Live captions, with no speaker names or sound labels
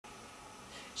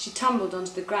She tumbled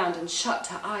onto the ground and shut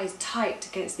her eyes tight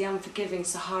against the unforgiving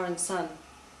Saharan sun.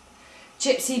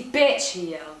 "Gypsy bitch!"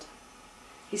 he yelled.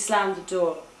 He slammed the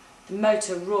door. The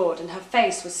motor roared and her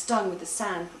face was stung with the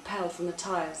sand propelled from the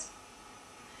tyres.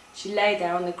 She lay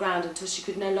there on the ground until she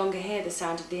could no longer hear the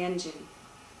sound of the engine.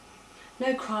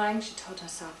 No crying, she told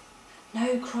herself.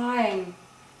 No crying.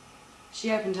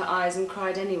 She opened her eyes and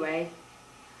cried anyway.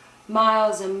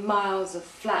 Miles and miles of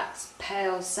flat,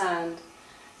 pale sand,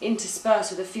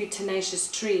 interspersed with a few tenacious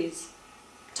trees.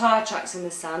 Tyre tracks in the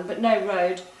sand, but no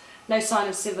road, no sign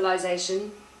of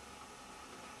civilization.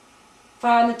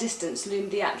 Far in the distance loomed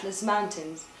the Atlas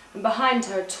Mountains, and behind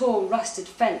her a tall, rusted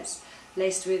fence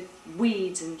laced with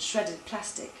weeds and shredded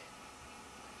plastic.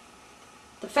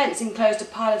 The fence enclosed a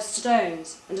pile of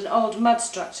stones and an old mud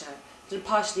structure that had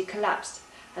partially collapsed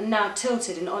and now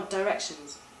tilted in odd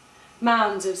directions.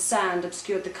 Mounds of sand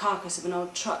obscured the carcass of an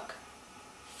old truck.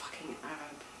 "Fucking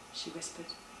Arab," she whispered.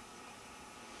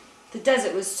 The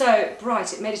desert was so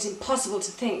bright it made it impossible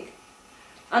to think.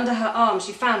 Under her arm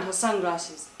she found her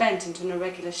sunglasses, bent into an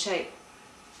irregular shape.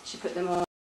 She put them on.